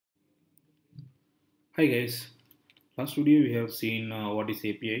Hi guys, last video we have seen what is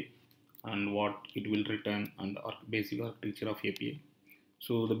API and what it will return and the basic architecture of API.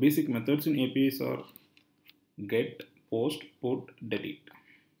 So the basic methods in APIs are get, post, put, delete.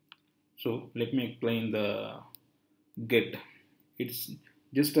 So let me explain the get. It's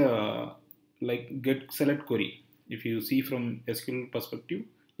just a like get select query. If you see from SQL perspective,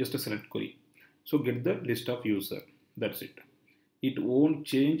 just a select query. So get the list of user. That's it. It won't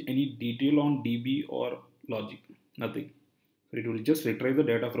change any detail on DB or logic. Nothing. So it will just retrieve the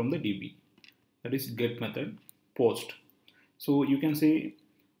data from the DB. That is get method. Post. So you can say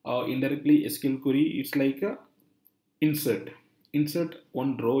indirectly SQL query. It's like a insert. Insert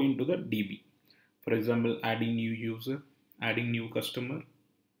one row into the DB. For example, adding new user, adding new customer,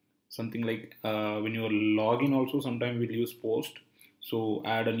 something like when you log in also sometimes we'll use post. So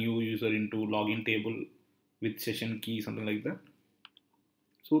add a new user into login table with session key, something like that.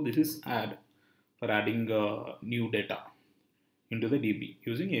 So this is add for adding new data into the DB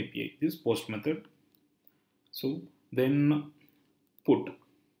using API. This post method. So then put.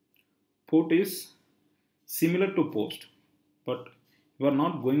 Put is similar to post, but you are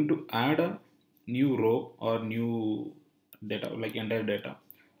not going to add a new row or new data like entire data.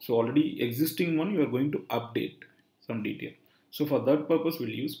 So already existing one you are going to update some detail. So for that purpose we'll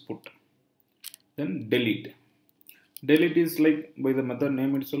use put. Then delete. Delete is like by the method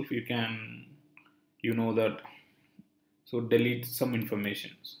name itself you can that. So delete some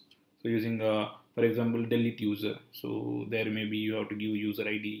information. So using for example delete user. So there maybe you have to give user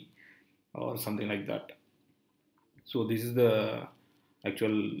ID or something like that. So this is the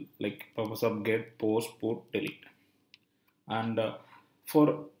actual like purpose of get, post, put, delete. And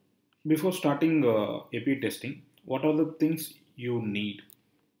for before starting API testing, what are the things you need?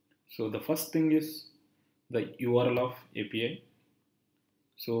 So the first thing is the URL of API.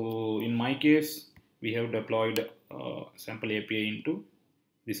 So in my case, we have deployed sample API into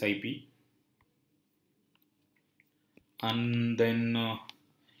this IP, and then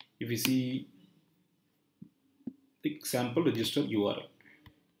if you see the sample register URL,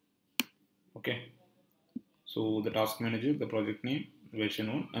 okay. So the task manager, the project name, version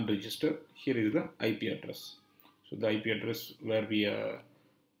 1 and register. Here is the IP address. So the IP address where we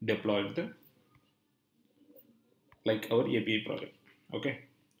deployed the like our API project. Okay.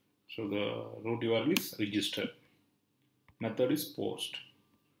 So the root URL is register. Method is post.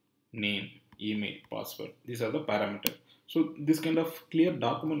 Name, email, password. These are the parameters. So this kind of clear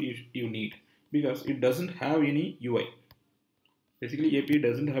document you need because it doesn't have any UI. Basically API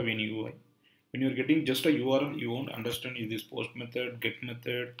doesn't have any UI. When you're getting just a URL, you won't understand is this post method, get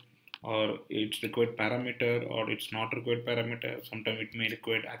method, or it's required parameter, or it's not required parameter. Sometimes it may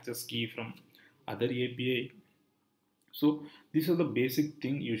require access key from other API. So these are the basic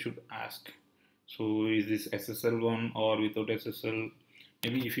thing you should ask. So is this SSL one or without SSL?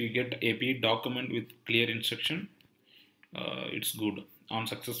 Maybe if you get API document with clear instruction, it's good. On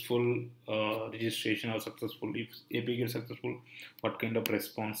successful registration or successful, if API gets successful, what kind of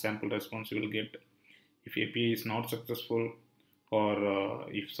response, sample response you will get. If API is not successful, or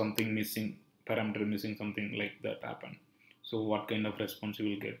if something missing, parameter missing, something like that happen. So what kind of response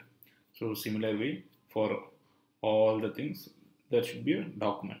you will get. So similar way for all the things, there should be a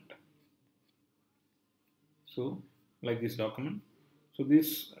document. So like this document. So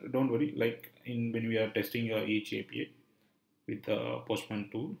this, don't worry, like in when we are testing each API with the Postman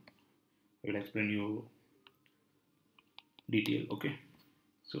tool, I will explain you detail. Okay.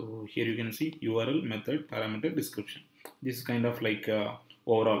 So here you can see URL, method, parameter, description. This is kind of like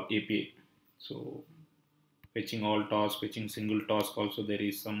overall API. So fetching all tasks, fetching single task also there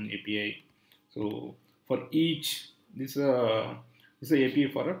is some API. So for each, this is a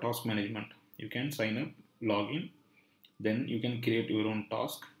API for a task management. You can sign up, log in, then you can create your own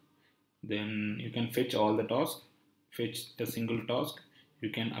task. Then you can fetch all the tasks, fetch the single task. You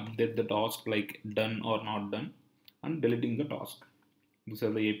can update the task like done or not done, and deleting the task. These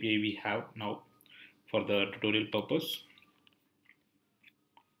are the API we have now for the tutorial purpose.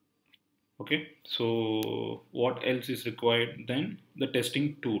 Okay, so what else is required then? The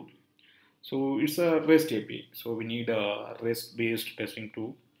testing tool. So it's a REST API. So we need a REST based testing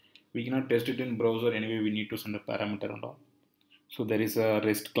tool. We cannot test it in browser anyway. We need to send a parameter and all. So there is a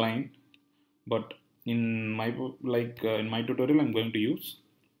REST client, but in my in my tutorial, I'm going to use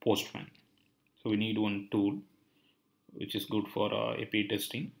Postman. So we need one tool which is good for API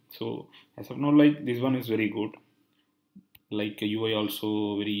testing. So as of now, like this one is very good. Like UI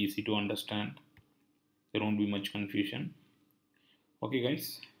also very easy to understand. There won't be much confusion. Okay,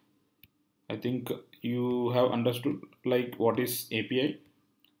 guys. I think you have understood like what is API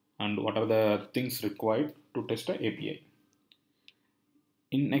and what are the things required to test a API.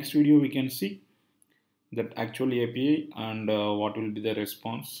 In next video we can see that actual API and what will be the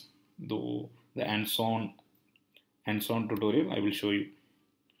response, though the hands-on tutorial I will show you.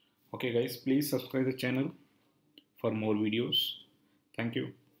 Okay guys, please subscribe the channel for more videos. Thank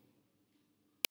you.